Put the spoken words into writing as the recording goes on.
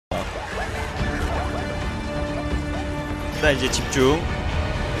됐다. 이제 집중.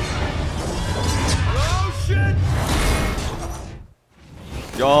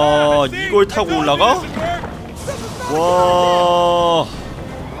 야, 이걸 타고 올라가? 와,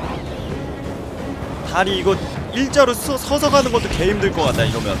 다리 이거 일자로 서서 가는 것도 개 힘들 것 같다.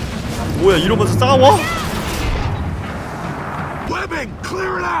 이러면 뭐야, 이러면서 싸워?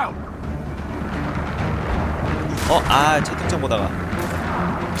 채팅창 보다가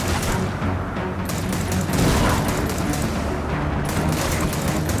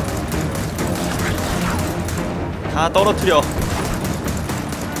다 떨어뜨려.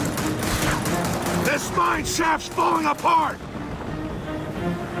 This mine shaft's falling apart.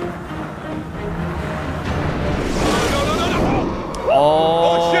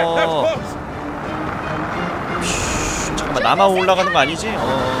 잠깐만, 나만 올라가는 거 아니지?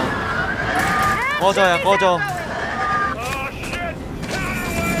 꺼져야 꺼져.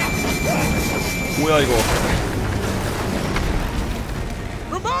 뭐야 이거?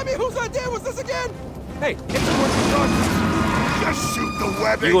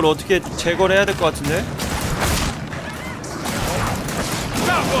 이걸 어떻게 제거를 해야 될 것 같은데?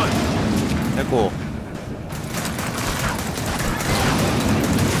 됐고.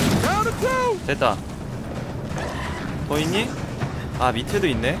 됐다. 더 있니? 아, 밑에도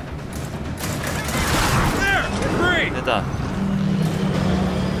있네. 됐다.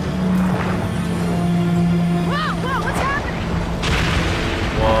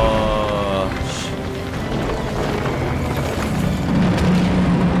 와.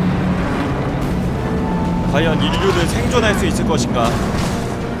 과연 인류는 생존할 수 있을 것인가?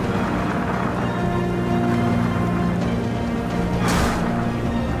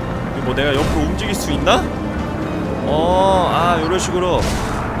 뭐 내가 옆으로 움직일 수 있나? 요런 식으로.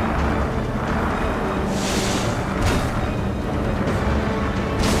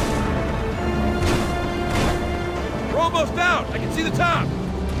 We're almost out. I can see the top.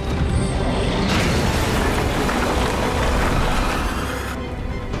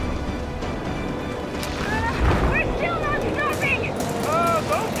 We're still not stopping.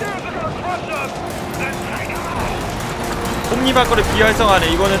 Those stairs are gonna crush us. 톱니바퀴를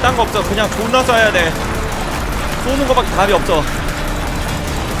비활성하네. 이거는 딴 거 없어. 그냥 존나 쏴야 돼. 쏘는 거밖에 답이 없어.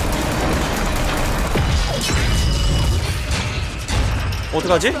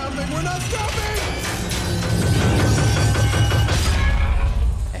 어떡하지?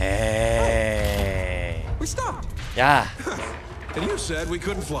 에이. 야,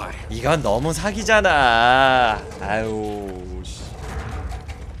 이건 너무 사기잖아. 아유,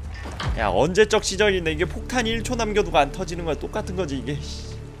 야, 언제적 시절인데 이게 폭탄이 1초 남겨두고 안 터지는 거야. 똑같은 거지 이게.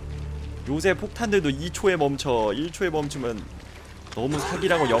 요새 폭탄들도 2초에 멈춰. 1초에 멈추면 너무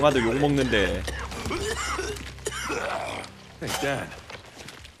사기라고 영화도 욕먹는데. Hey, Dad.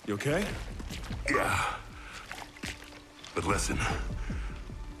 You okay? Yeah. But listen,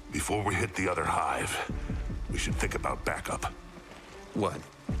 before we hit the other hive, we should think about backup. What?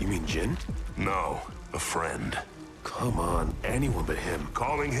 You mean Jin? No, a friend. Come on, anyone but him.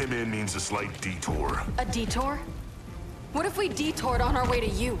 Calling him in means a slight detour. A detour? What if we detoured on our way to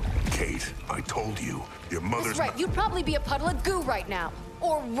you? Kate, I told you, your mother's... That's right, you'd probably be a puddle of goo right now.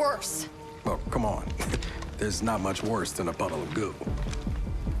 Or worse. Oh, come on. There's not much worse than a puddle of goo.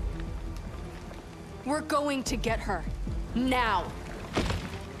 We're going to get her. Now.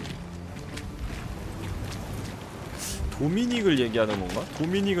 도미닉을 얘기하는 건가?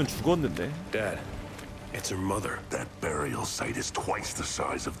 도미닉은 죽었는데. Dad, it's her mother. That burial site is twice the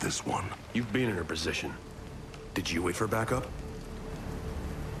size of this one. You've been in her position. Did you wait for backup?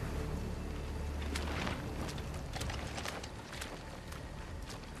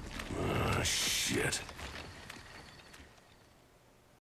 Shit.